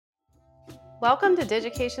Welcome to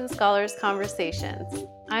Digication Scholars Conversations.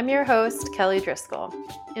 I'm your host, Kelly Driscoll.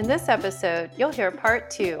 In this episode, you'll hear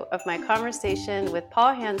part 2 of my conversation with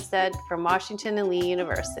Paul Hanstead from Washington and Lee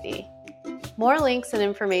University. More links and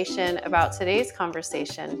information about today's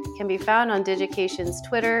conversation can be found on Digication's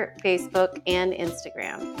Twitter, Facebook, and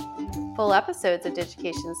Instagram. Full episodes of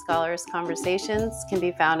Digication Scholars Conversations can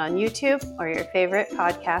be found on YouTube or your favorite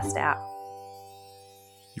podcast app.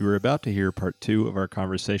 You are about to hear part 2 of our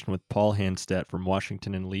conversation with Paul Hanstead from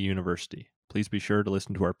Washington and Lee University. Please be sure to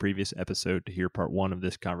listen to our previous episode to hear part 1 of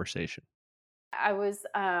this conversation. I was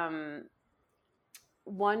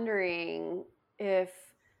wondering if,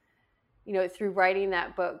 through writing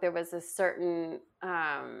that book, there was a certain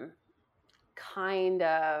kind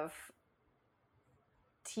of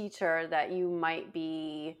teacher that you might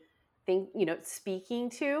be speaking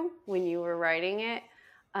to when you were writing it.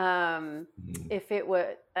 If it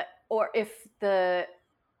would, or if there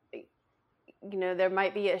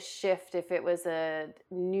might be a shift if it was a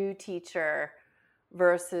new teacher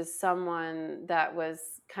versus someone that was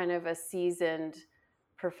kind of a seasoned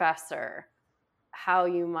professor, how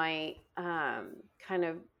you might I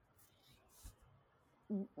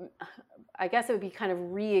guess it would be kind of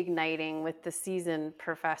reigniting with the seasoned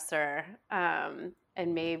professor, and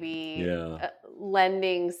maybe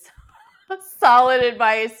lending solid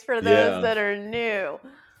advice for those that are new.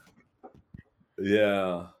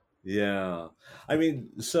 Yeah. I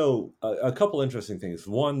mean, so a couple interesting things.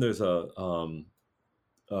 One, there's a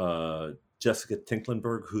Jessica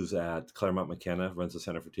Tinklenberg, who's at Claremont McKenna, runs the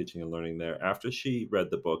Center for Teaching and Learning there. After she read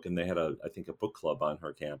the book, and they had a book club on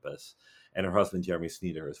her campus, and her husband, Jeremy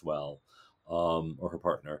Sneeder, as well, or her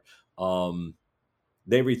partner,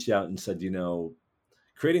 they reached out and said,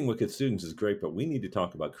 creating wicked students is great, but we need to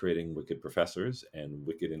talk about creating wicked professors and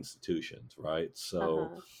wicked institutions, right?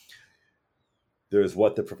 So there's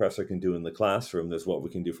what the professor can do in the classroom, there's what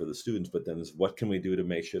we can do for the students, but then there's what can we do to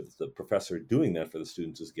make sure that the professor doing that for the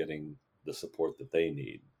students is getting the support that they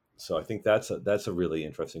need. So I think that's a really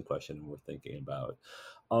interesting question, and we're thinking about.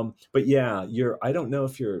 But yeah, I don't know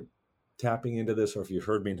if you're tapping into this or if you've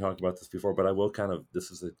heard me talk about this before, but I will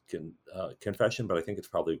this is a confession, but I think it's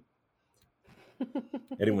probably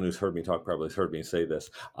anyone who's heard me talk probably has heard me say this.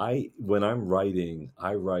 When I'm writing,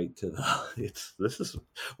 I write to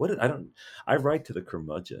I write to the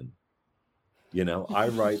curmudgeon. And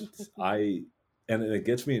it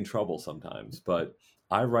gets me in trouble sometimes, but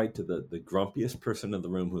I write to the grumpiest person in the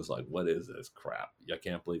room who's like, what is this crap? I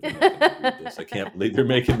can't believe you're making me read this. I can't believe you're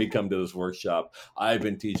making me come to this workshop. I've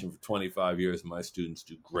been teaching for 25 years. My students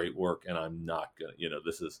do great work, and I'm not going to,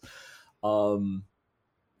 this is,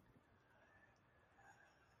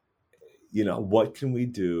 what can we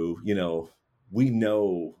do? We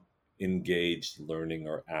know engaged learning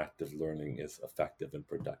or active learning is effective and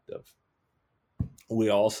productive. We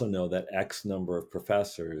also know that X number of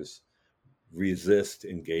professors resist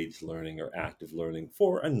engaged learning or active learning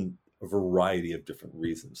for a variety of different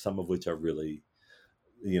reasons, some of which are really,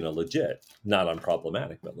 legit, not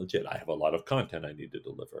unproblematic, but legit. I have a lot of content I need to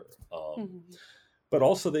deliver. But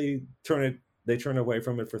also they turn away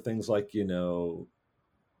from it for things like,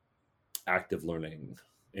 active learning,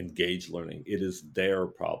 engaged learning. It is their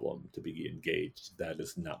problem to be engaged. That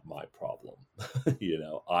is not my problem.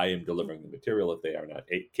 I am delivering the material. If they are not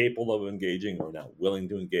capable of engaging or not willing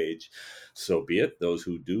to engage, so be it. Those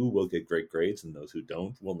who do will get great grades, and those who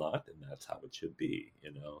don't will not. And that's how it should be,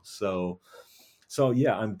 So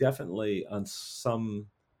yeah, I'm definitely on some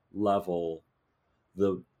level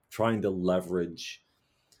trying to leverage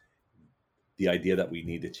the idea that we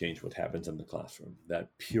need to change what happens in the classroom,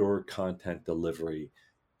 that pure content delivery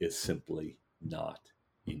is simply not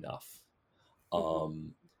enough.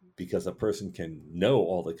 Because a person can know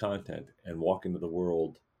all the content and walk into the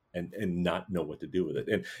world and not know what to do with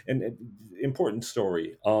it. And important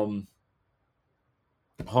story, Hong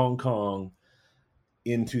Kong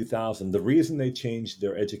in 2000, the reason they changed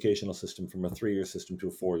their educational system from a 3-year system to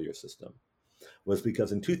a 4-year system was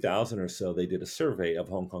because in 2000 or so, they did a survey of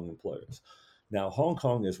Hong Kong employers. Now, Hong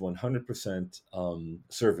Kong is 100%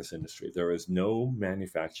 service industry. There is no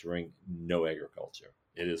manufacturing, no agriculture.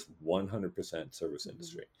 It is 100% service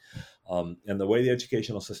industry. And the way the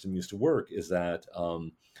educational system used to work is that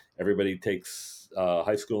everybody takes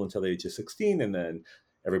high school until the age of 16, and then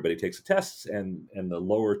everybody takes the tests, and the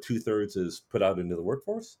lower 2/3 is put out into the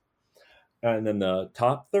workforce. And then the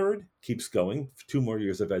top third keeps going for 2 more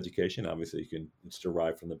years of education. Obviously, it's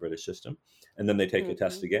derived from the British system. And then they take a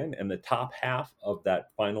test again. And the top half of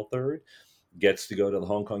that final third gets to go to the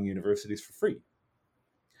Hong Kong universities for free.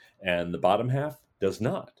 And the bottom half does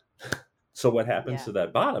not. So what happens Yeah. to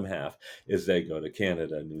that bottom half is they go to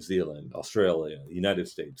Canada, New Zealand, Australia, United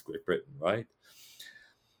States, Great Britain, right?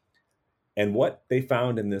 And what they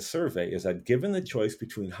found in this survey is that given the choice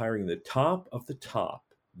between hiring the top of the top,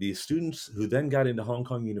 the students who then got into Hong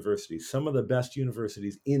Kong University, some of the best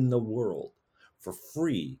universities in the world, for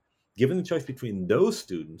free, given the choice between those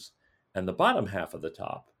students and the bottom half of the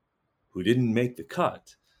top, who didn't make the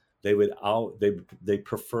cut, they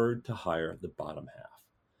preferred to hire the bottom half,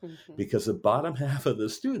 because the bottom half of the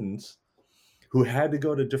students who had to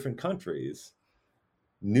go to different countries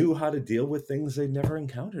knew how to deal with things they'd never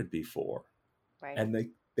encountered before. Right. And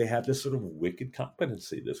they had this sort of wicked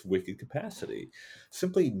competency, this wicked capacity.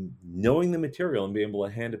 Simply knowing the material and being able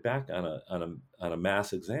to hand it back on a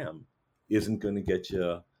mass exam isn't going to get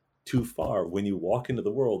you too far when you walk into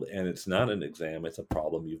the world and it's not an exam, it's a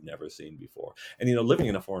problem you've never seen before. And, living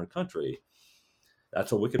in a foreign country,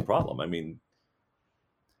 that's a wicked problem. I mean,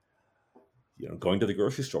 going to the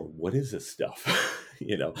grocery store, what is this stuff?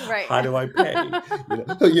 Right. How do I pay?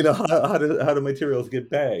 How do materials get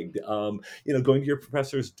bagged? Going to your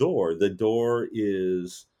professor's door, the door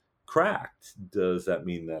is cracked. Does that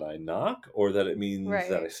mean that I knock, or that it means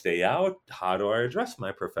that I stay out? How do I address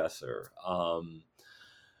my professor?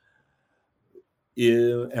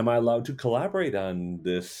 Am I allowed to collaborate on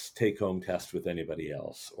this take-home test with anybody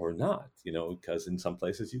else or not? Because in some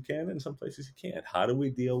places you can, in some places you can't. How do we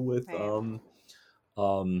deal with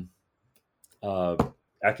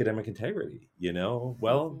academic integrity?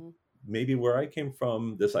 Well, maybe where I came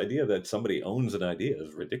from, this idea that somebody owns an idea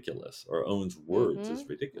is ridiculous, or owns words is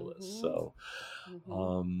ridiculous. So,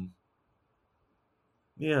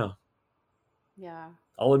 yeah.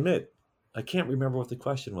 I'll admit, I can't remember what the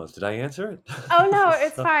question was. Did I answer it? Oh, no,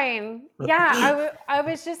 it's fine. Yeah, I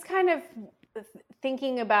was just kind of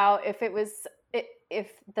thinking about if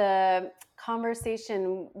the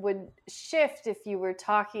conversation would shift if you were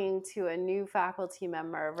talking to a new faculty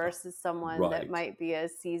member versus someone that might be a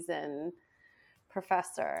seasoned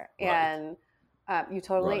professor. And you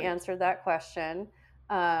totally answered that question.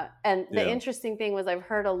 And the interesting thing was, I've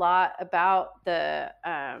heard a lot about the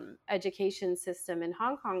education system in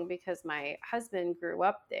Hong Kong because my husband grew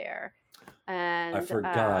up there. And I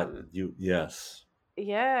forgot you. Yes.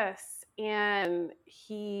 Yes. And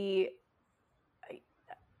he,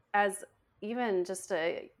 as even just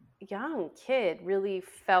a young kid, really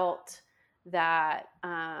felt that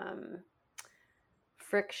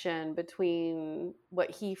friction between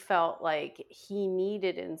what he felt like he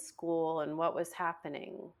needed in school and what was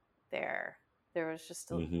happening there. There was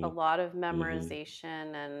just a lot of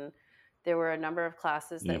memorization, and there were a number of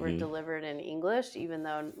classes that were delivered in English, even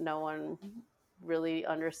though no one really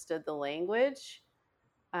understood the language.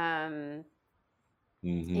 And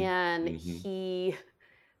he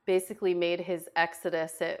basically made his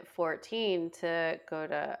exodus at 14 to go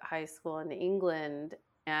to high school in England.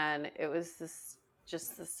 And it was this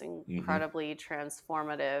incredibly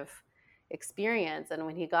transformative experience. And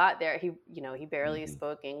when he got there, he barely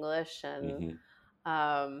spoke English, and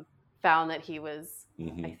found that he was,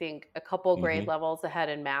 I think, a couple grade levels ahead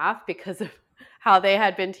in math because of how they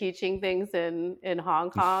had been teaching things in Hong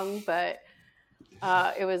Kong. But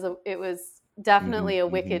it was definitely a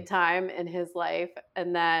wicked time in his life.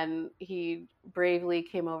 And then he bravely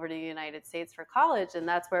came over to the United States for college, and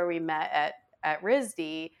that's where we met at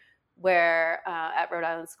RISD, where at Rhode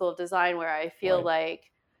Island School of Design, where I feel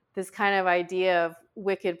like this kind of idea of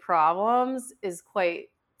wicked problems is quite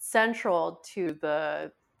central to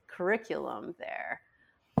the curriculum there.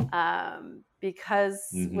 Because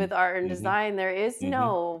with art and design, there's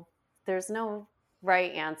no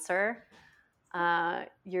right answer.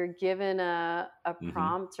 You're given a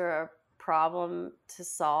prompt or a problem to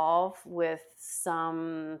solve with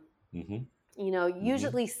some,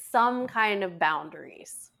 usually some kind of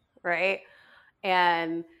boundaries, right?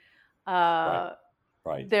 And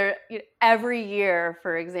there, every year,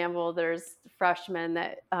 for example, there's freshmen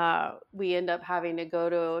that we end up having to go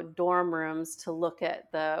to dorm rooms to look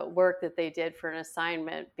at the work that they did for an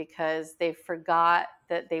assignment because they forgot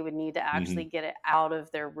that they would need to actually get it out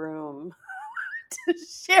of their room to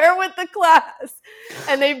share with the class,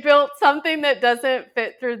 and they built something that doesn't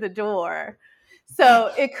fit through the door.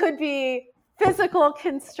 So it could be physical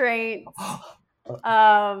constraints.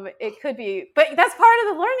 It could be, but that's part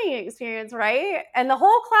of the learning experience, right? And the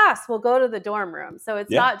whole class will go to the dorm room. So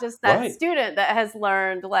it's not just that student that has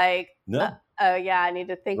learned like, I need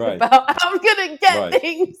to think about how I'm going to get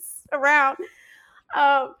things around.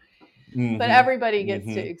 But everybody gets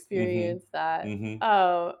to experience that.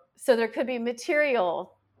 So there could be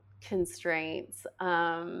material constraints,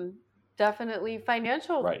 definitely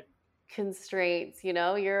financial constraints.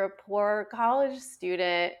 You're a poor college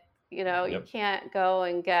student, you Yep. can't go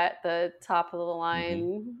and get the top of the Mm-hmm.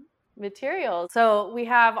 line materials. So we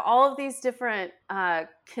have all of these different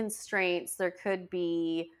constraints. There could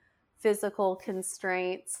be physical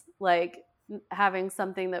constraints, like having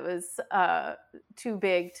something that was too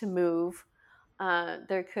big to move.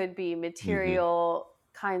 There could be Mm-hmm. material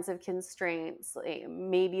kinds of constraints. Like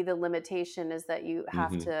maybe the limitation is that you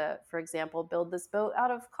have Mm-hmm. to, for example, build this boat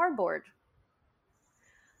out of cardboard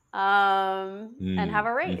and have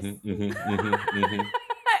a race Mm-hmm. Mm-hmm. Mm-hmm.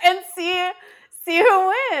 and see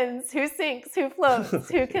who wins, who sinks, who floats,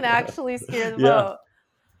 who can actually steer the Yeah. boat.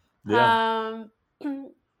 Yeah.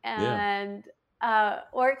 Yeah. And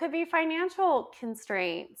or it could be financial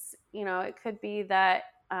constraints. It could be that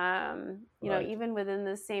Right. even within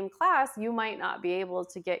the same class, you might not be able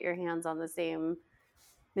to get your hands on the same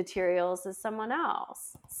materials as someone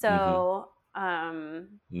else. So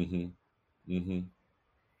Mm-hmm. Mm-hmm.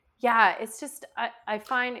 yeah, it's just I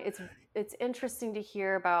find it's interesting to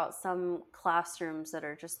hear about some classrooms that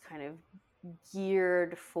are just kind of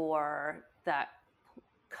geared for that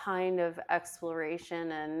kind of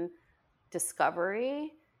exploration and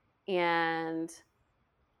discovery, and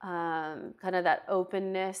kind of that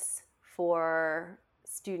openness for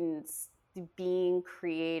students being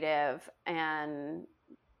creative, and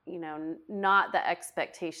not the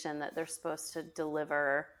expectation that they're supposed to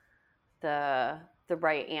deliver the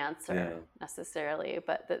right answer Yeah. necessarily,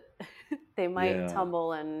 but that they might Yeah.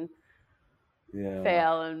 tumble and Yeah.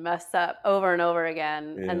 fail and mess up over and over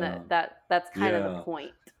again, and Yeah. that's kind of the Yeah.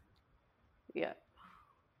 point. Yeah.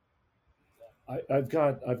 I've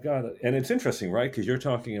got, and it's interesting, right? Because you're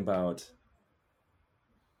talking about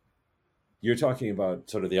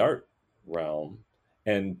sort of the art realm.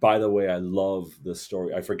 And by the way, I love the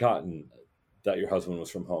story. I've forgotten that your husband was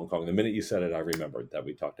from Hong Kong. The minute you said it, I remembered that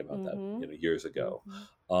we talked about that, years ago.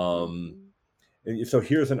 And so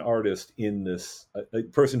here's an artist in this, a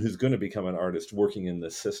person who's going to become an artist working in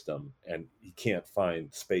this system, and he can't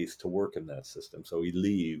find space to work in that system. So he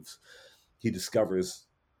leaves. He discovers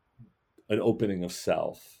an opening of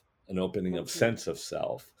self, an opening of sense of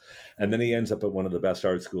self. And then he ends up at one of the best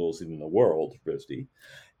art schools in the world, RISD.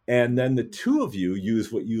 And then the two of you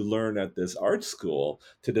use what you learn at this art school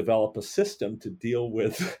to develop a system to deal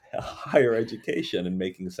with higher education and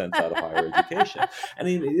making sense out of higher education. I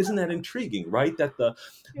mean, isn't that intriguing, right? That the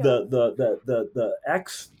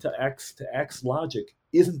X to X to X logic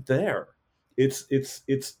isn't there. It's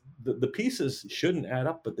the pieces shouldn't add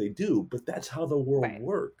up, but they do. But that's how the world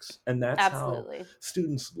works, and that's Absolutely. how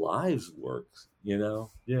students' lives work.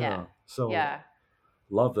 Yeah. So yeah.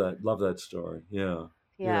 love that story. Yeah.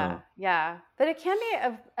 But it can be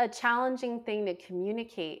a challenging thing to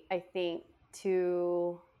communicate, I think,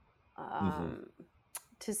 to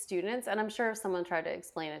students. And I'm sure if someone tried to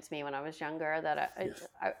explain it to me when I was younger, that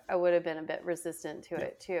I would have been a bit resistant to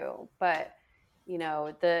it too. But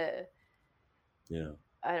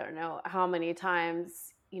I don't know how many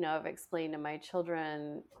times I've explained to my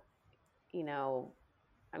children, I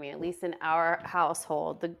mean, at least in our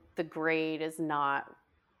household, the grade is not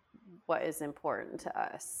what is important to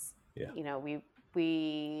us.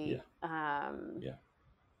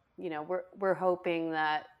 We're hoping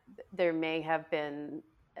that there may have been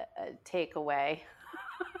a takeaway.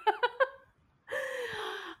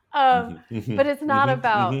 But it's not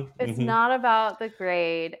about not about the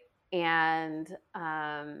grade, and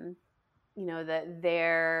that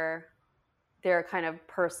their kind of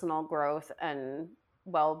personal growth and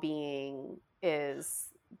well-being is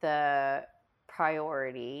the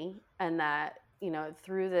priority, and that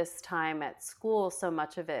through this time at school, so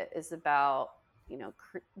much of it is about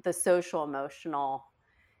the social emotional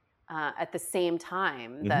at the same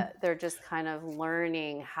time, that they're just kind of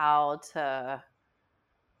learning how to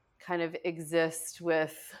kind of exist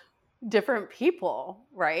with different people,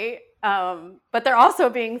 right? But they're also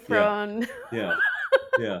being thrown math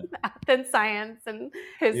and science and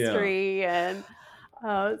history and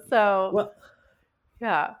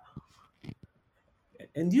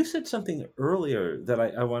And you said something earlier that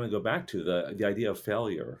I want to go back to, the idea of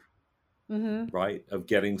failure, right? Of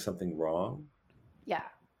getting something wrong.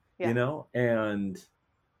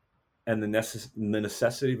 And the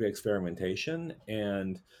necessity of experimentation.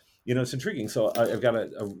 And it's intriguing. So I've got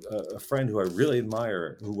a friend who I really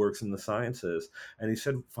admire who works in the sciences, and he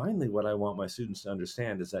said, finally, what I want my students to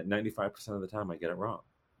understand is that 95% of the time I get it wrong,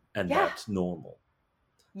 and that's normal.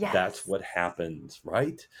 That's what happens,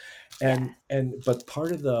 right? But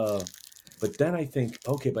then I think,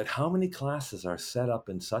 okay, but how many classes are set up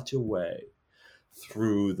in such a way,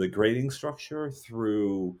 through the grading structure,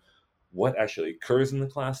 through what actually occurs in the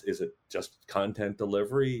class. Is it just content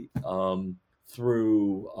delivery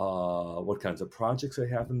through what kinds of projects they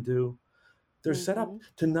have them do? They're set up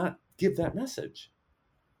to not give that message.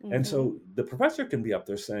 And so the professor can be up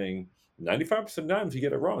there saying, 95% of the times you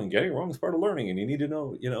get it wrong. Getting it wrong is part of learning, and you need to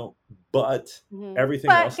know, but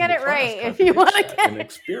everything else get in the it class right if you want to get an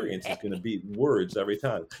experience is going to be words every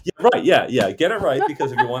time. Yeah, right. Yeah. Get it right,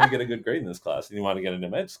 because if you want to get a good grade in this class and you want to get into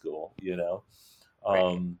med school,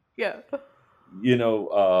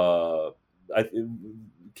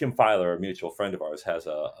 Kim Filer, a mutual friend of ours, has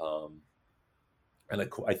and I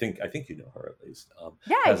think you know her at least.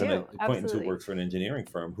 Has an acquaintance who works for an engineering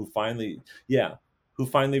firm who finally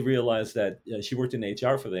realized that she worked in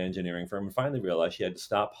HR for the engineering firm and finally realized she had to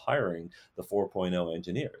stop hiring the 4.0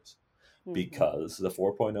 engineers because the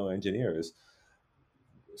 4.0 engineers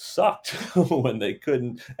sucked when they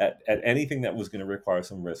couldn't at anything that was going to require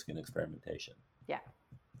some risk and experimentation. Yeah.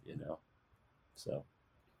 So,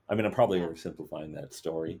 I mean, I'm probably oversimplifying that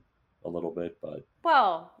story a little bit, but.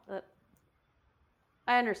 Well,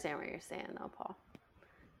 I understand what you're saying though, Paul.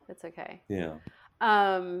 It's okay. Yeah.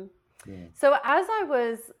 So as I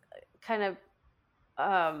was kind of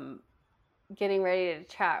getting ready to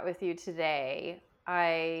chat with you today,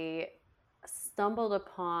 I stumbled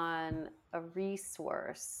upon a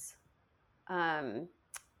resource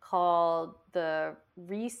called the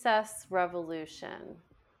Recess Revolution.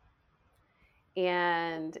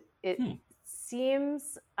 And it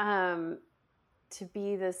seems to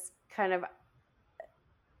be this kind of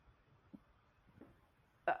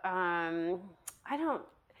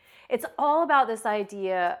it's all about this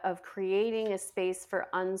idea of creating a space for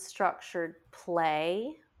unstructured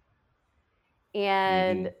play.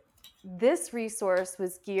 And this resource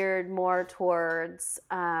was geared more towards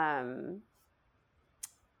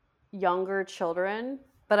younger children,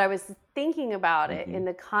 but I was thinking about it in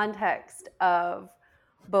the context of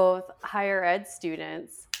both higher ed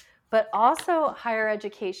students, but also higher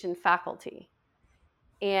education faculty.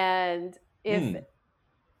 And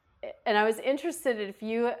and I was interested if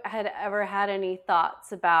you had ever had any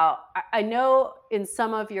thoughts about, I know in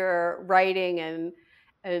some of your writing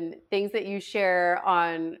and things that you share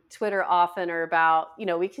on Twitter often are about,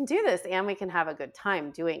 we can do this and we can have a good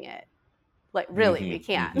time doing it. Like really, we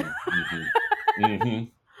can.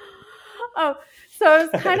 Oh, so I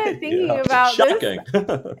was kind of thinking about shocking. This.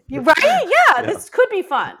 Right? Yeah, this could be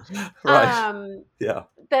fun. Right.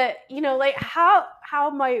 That, like how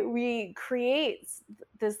might we create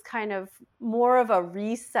this kind of more of a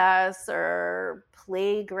recess or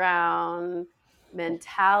playground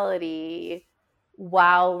mentality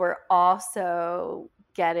while we're also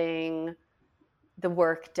getting the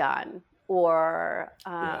work done, or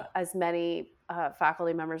as many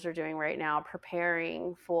faculty members are doing right now,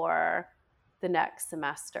 preparing for the next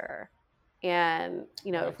semester. And,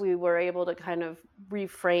 if we were able to kind of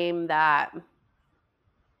reframe that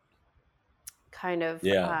kind of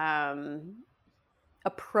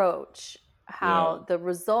approach, how the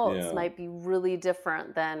results might be really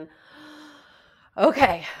different than,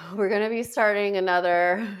 okay, we're going to be starting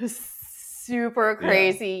another super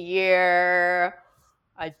crazy year.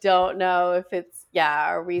 I don't know if it's,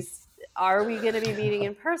 are we going to be meeting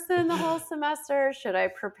in person the whole semester? Should I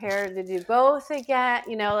prepare to do both again?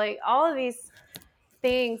 Like all of these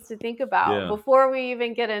things to think about before we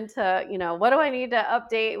even get into, what do I need to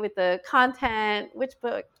update with the content? Which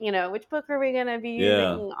book are we going to be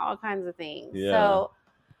using? All kinds of things. So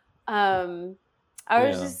I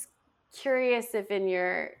was just curious if in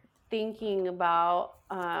your thinking about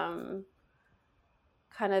kind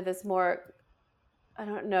of this more, I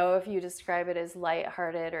don't know if you describe it as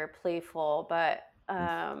lighthearted or playful, but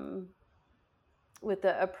with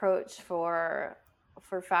the approach for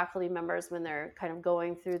faculty members when they're kind of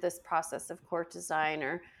going through this process of course design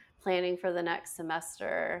or planning for the next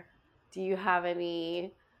semester, do you have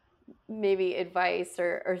any maybe advice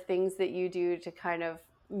or things that you do to kind of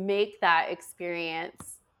make that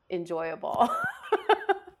experience enjoyable?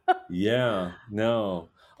 No.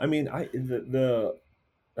 I mean, I'm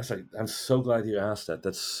so glad you asked that.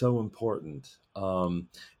 That's so important,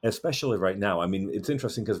 especially right now. I mean, it's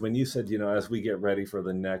interesting because when you said, as we get ready for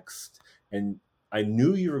the next, and I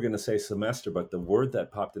knew you were going to say semester, but the word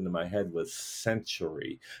that popped into my head was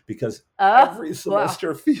century, because every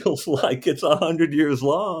semester feels like it's 100 years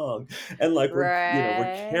long, and like we're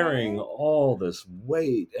carrying all this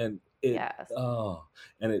weight, and it's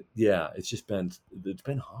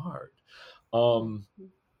been hard.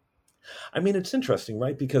 I mean, it's interesting,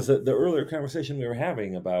 right? Because the earlier conversation we were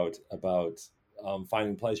having about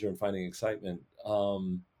finding pleasure and finding excitement,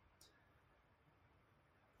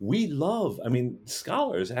 we love, I mean,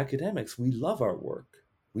 scholars, academics, we love our work.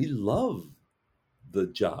 We love the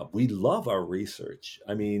job. We love our research.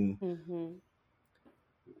 I mean, Mm-hmm.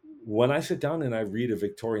 when I sit down and I read a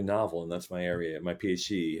Victorian novel, and that's my area, my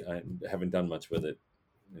PhD, I haven't done much with it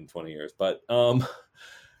in 20 years, but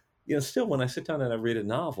still, when I sit down and I read a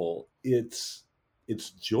novel, it's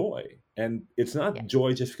joy, and it's Yeah. not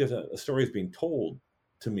joy just because a story is being told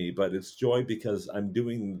to me, but it's joy because I'm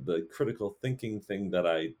doing the critical thinking thing that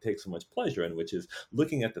I take so much pleasure in, which is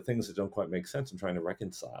looking at the things that don't quite make sense and trying to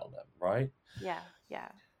reconcile them, right? Yeah.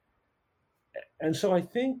 Yeah. And so I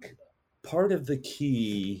think part of the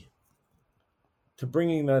key to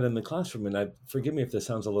bringing that in the classroom, and forgive me if this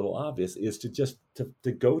sounds a little obvious, is to just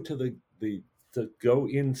to go to the to go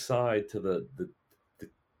inside to the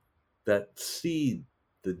that seed,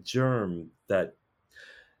 the germ, that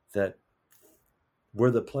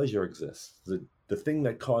where the pleasure exists, the thing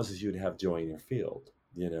that causes you to have joy in your field.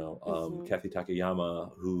 Mm-hmm. Kathy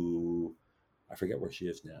Takayama, who I forget where she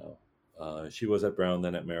is now. She was at Brown,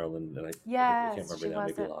 then at Maryland, and I can't Yes, remember she now,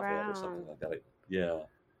 was maybe at Lafayette or something Brown. like that. Yeah,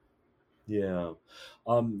 yeah.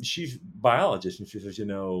 She's biologist, and she says,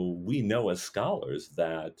 we know as scholars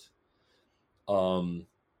that um,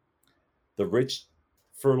 the rich,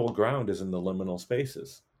 fertile ground is in the liminal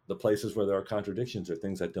spaces, the places where there are contradictions or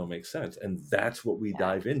things that don't make sense. And that's what we Yeah.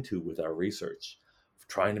 dive into with our research,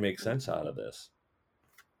 trying to make sense Mm-hmm. out of this.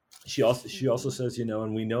 She also Mm-hmm. says,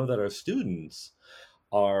 and we know that our students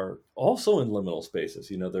are also in liminal spaces.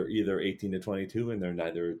 They're either 18 to 22 and they're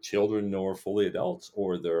neither children nor fully adults,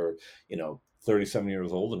 or they're, 37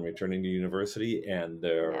 years old and returning to university, and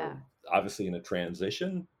they're Yeah. obviously in a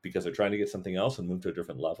transition because they're trying to get something else and move to a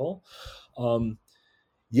different level. Um,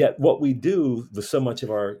 Yet what we do with so much of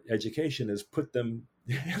our education is put them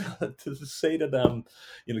to say to them,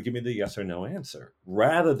 give me the yes or no answer,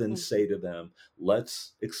 rather than Mm-hmm. say to them,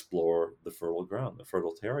 let's explore the fertile ground, the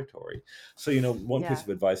fertile territory. So, one piece Yeah. of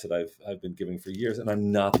advice that I've been giving for years, and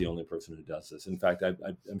I'm not the only person who does this. In fact,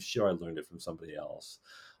 I'm sure I learned it from somebody else.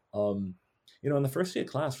 Um, on the first day of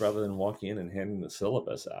class, rather than walking in and handing the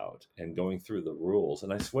syllabus out and going through the rules,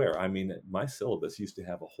 and I swear, I mean, my syllabus used to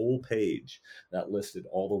have a whole page that listed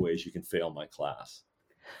all the ways you can fail my class.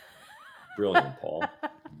 Brilliant, Paul.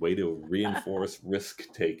 Way to reinforce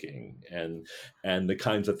risk taking and the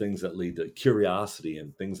kinds of things that lead to curiosity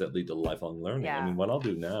and things that lead to lifelong learning. I Yeah. mean, what I'll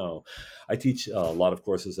do now, I teach a lot of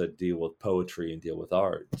courses that deal with poetry and deal with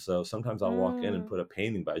art. So sometimes I'll walk in and Mm. put a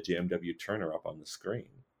painting by J.M.W. Turner up on the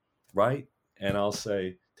screen, right? And I'll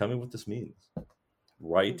say, tell me what this means.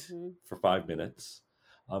 Write Mm-hmm. for 5 minutes.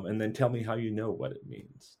 And then tell me how you know what it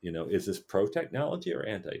means. Is this pro-technology or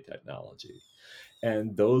anti-technology?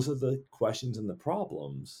 And those are the questions and the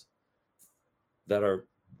problems that are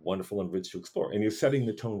wonderful and rich to explore. And you're setting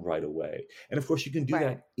the tone right away. And of course, you can do Right.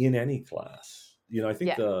 that in any class. I think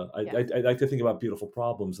Yeah. Yeah. I like to think about beautiful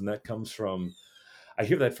problems, and that comes from, I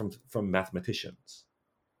hear that from mathematicians,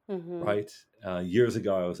 Mm-hmm. right? Years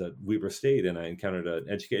ago, I was at Weber State, and I encountered an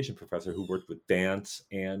education professor who worked with dance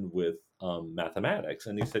and with mathematics.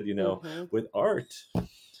 And he said, Mm-hmm. with art,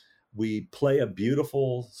 we play a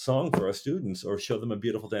beautiful song for our students or show them a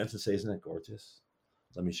beautiful dance and say, isn't that gorgeous?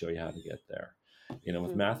 Let me show you how to get there. With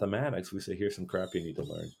Mm-hmm. mathematics, we say, here's some crap you need to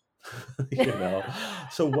learn.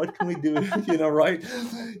 So what can we do? Right?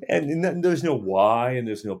 And then there's no why, and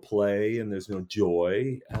there's no play, and there's no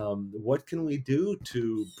joy. What can we do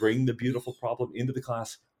to bring the beautiful problem into the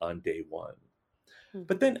class on day one?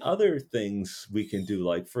 But Mm-hmm. then other things we can do,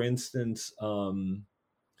 like, for instance,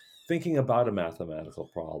 thinking about a mathematical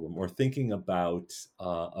problem or thinking about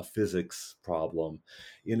a physics problem.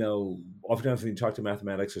 Oftentimes when you talk to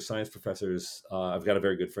mathematics or science professors, I've got a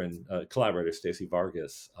very good friend, collaborator, Stacy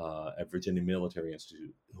Vargas, at Virginia Military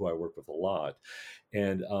Institute, who I work with a lot.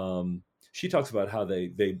 And she talks about how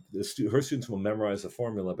her students will memorize the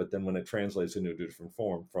formula, but then when it translates into a different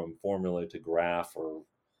form, from formula to graph or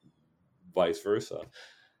vice versa,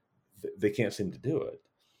 they can't seem to do it.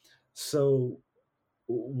 So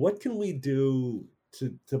what can we do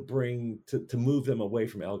to move them away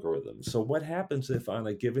from algorithms? So what happens if on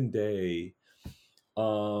a given day,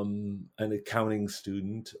 an accounting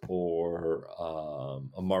student or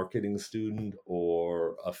a marketing student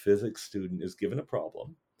or a physics student is given a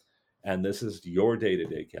problem, and this is your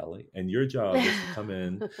day-to-day, Kelly, and your job is to come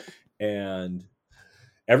in, and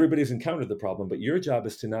everybody's encountered the problem, but your job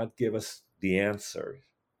is to not give us the answer,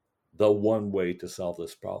 the one way to solve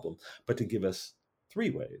this problem, but to give us 3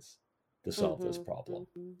 ways to solve this Mm-hmm. problem.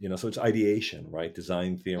 Mm-hmm. So it's ideation, right?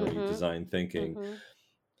 Design theory, Mm-hmm. design thinking. Mm-hmm.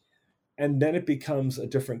 And then it becomes a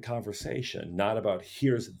different conversation, not about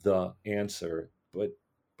here's the answer,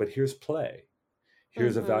 but here's play.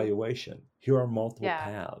 Here's Mm-hmm. evaluation. Here are multiple Yeah.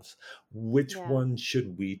 paths. Which Yeah. one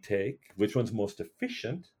should we take? Which one's most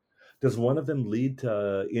efficient? Does one of them lead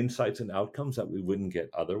to insights and outcomes that we wouldn't get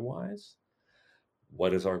otherwise?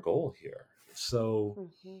 What is our goal here? So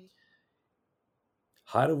Mm-hmm.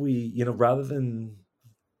 how do we, rather than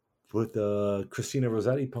with the Christina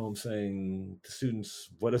Rossetti poem saying to students,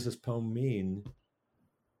 what does this poem mean?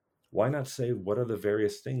 Why not say, what are the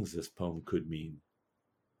various things this poem could mean?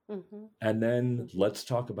 Mm-hmm. And then let's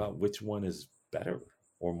talk about which one is better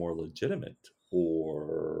or more legitimate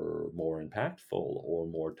or more impactful or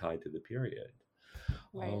more tied to the period.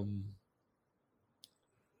 Right.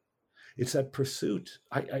 It's that pursuit.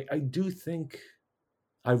 I do think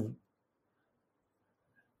I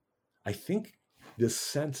think this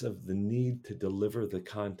sense of the need to deliver the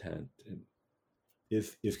content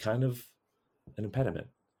is kind of an impediment.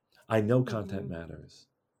 I know content matters,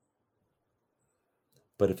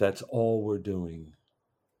 but if that's all we're doing,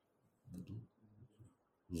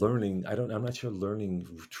 learning, I'm not sure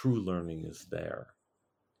true learning is there.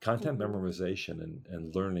 Content memorization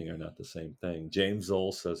and learning are not the same thing. James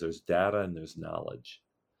Zoll says there's data and there's knowledge.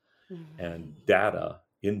 And data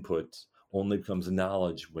input only becomes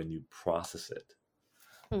knowledge when you process it,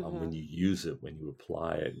 when you use it, when you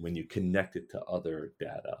apply it, when you connect it to other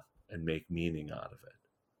data and make meaning out of it.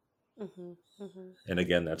 And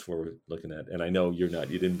again, that's where we're looking at. And I know you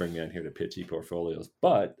didn't bring me on here to pitch e-portfolios,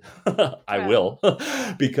 but I will,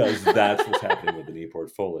 because that's what's happening with an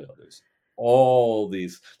e-portfolio. There's all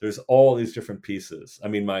these different pieces. I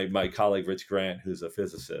mean, my colleague, Rich Grant, who's a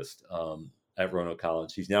physicist at Roanoke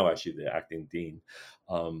College, he's now actually the acting dean,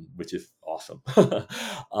 which is awesome.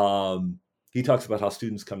 He talks about how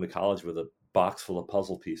students come to college with a box full of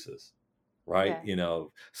puzzle pieces. Right. Yeah.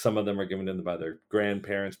 Some of them are given to them by their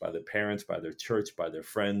grandparents, by their parents, by their church, by their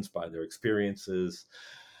friends, by their experiences.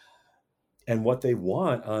 And what they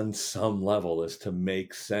want on some level is to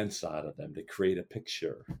make sense out of them, to create a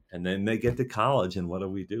picture. And then they get to college, and what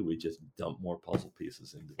do? We just dump more puzzle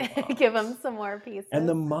pieces into the box. Give them some more pieces. And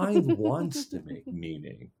the mind wants to make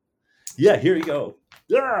meaning. Yeah, here you go.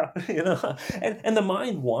 And the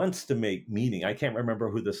mind wants to make meaning. I can't remember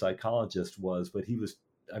who the psychologist was, but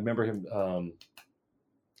I remember him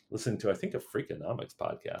listening to, I think, a Freakonomics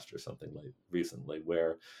podcast or something like recently,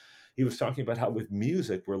 where he was talking about how with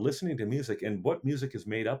music, we're listening to music, and what music is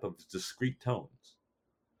made up of is discrete tones.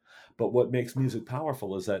 But what makes music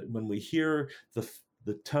powerful is that when we hear the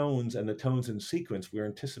tones and the tones in sequence, we're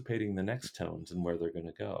anticipating the next tones and where they're going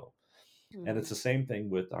to go. And it's the same thing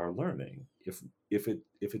with our learning. If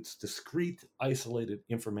it's discrete, isolated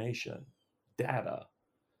information, data,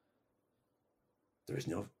 there's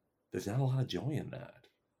not a lot of joy in that.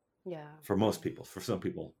 Yeah. For most people. For some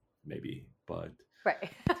people, maybe, but right.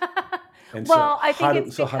 And well, so I think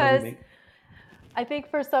it's so because I think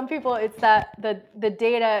for some people it's that the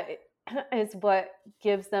data is what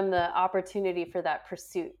gives them the opportunity for that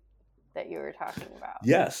pursuit that you were talking about.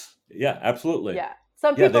 Yes. Yeah, absolutely. Yeah.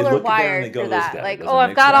 Some people are wired for that. Like, oh,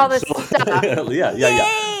 I've got all this stuff.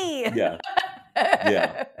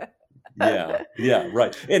 Yeah,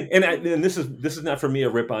 right. And this is not for me a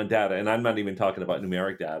rip on data, and I'm not even talking about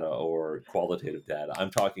numeric data or qualitative data. I'm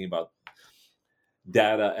talking about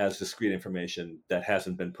data as discrete information that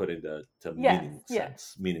hasn't been put into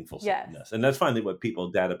meaningful sense. And that's finally what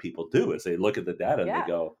data people do is they look at the data and they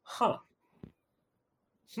go,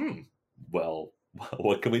 well,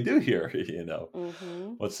 what can we do here?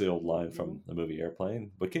 What's the old line from the movie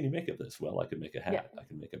Airplane? What can you make of this? Well, I can make a hat. I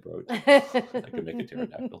can make a brooch. I can make a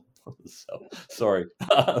pterodactyl. So, sorry.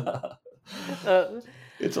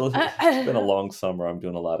 It's been a long summer. I'm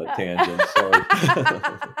doing a lot of tangents. Sorry.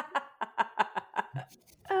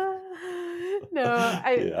 No,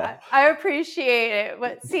 I appreciate it.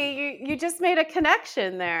 But see, you just made a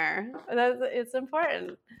connection there. It's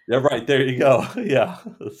important. Yeah, right. There you go. Yeah.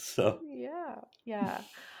 So. Yeah.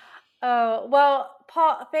 Oh, well,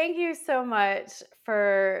 Paul, thank you so much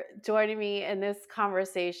for joining me in this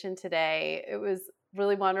conversation today. It was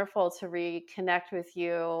really wonderful to reconnect with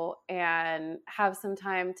you and have some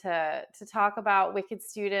time to talk about Wicked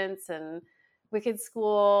students and Wicked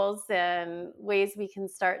schools and ways we can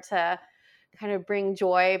start to kind of bring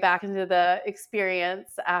joy back into the experience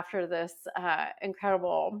after this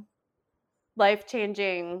incredible,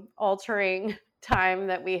 life-changing, altering time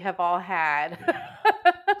that we have all had.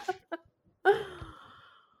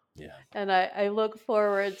 Yeah. And I look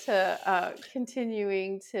forward to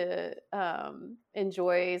continuing to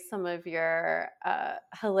enjoy some of your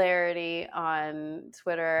hilarity on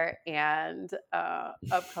Twitter and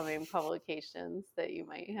upcoming publications that you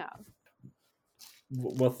might have.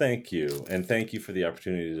 Well, thank you. And thank you for the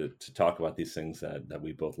opportunity to talk about these things that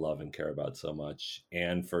we both love and care about so much,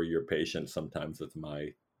 and for your patience sometimes with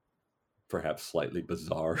my perhaps slightly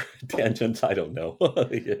bizarre tangents. I don't know,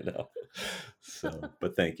 So,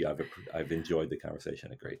 but thank you. I've enjoyed the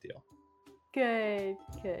conversation a great deal. Good.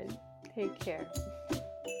 Take care.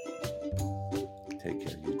 Take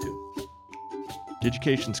care, you too.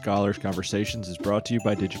 Digication Scholars Conversations is brought to you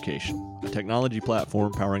by Digication, a technology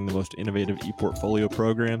platform powering the most innovative ePortfolio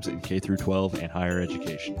programs in K-12 and higher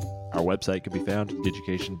education. Our website can be found at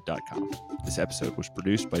digication.com. This episode was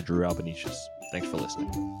produced by Drew Albanesius. Thanks for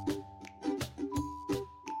listening.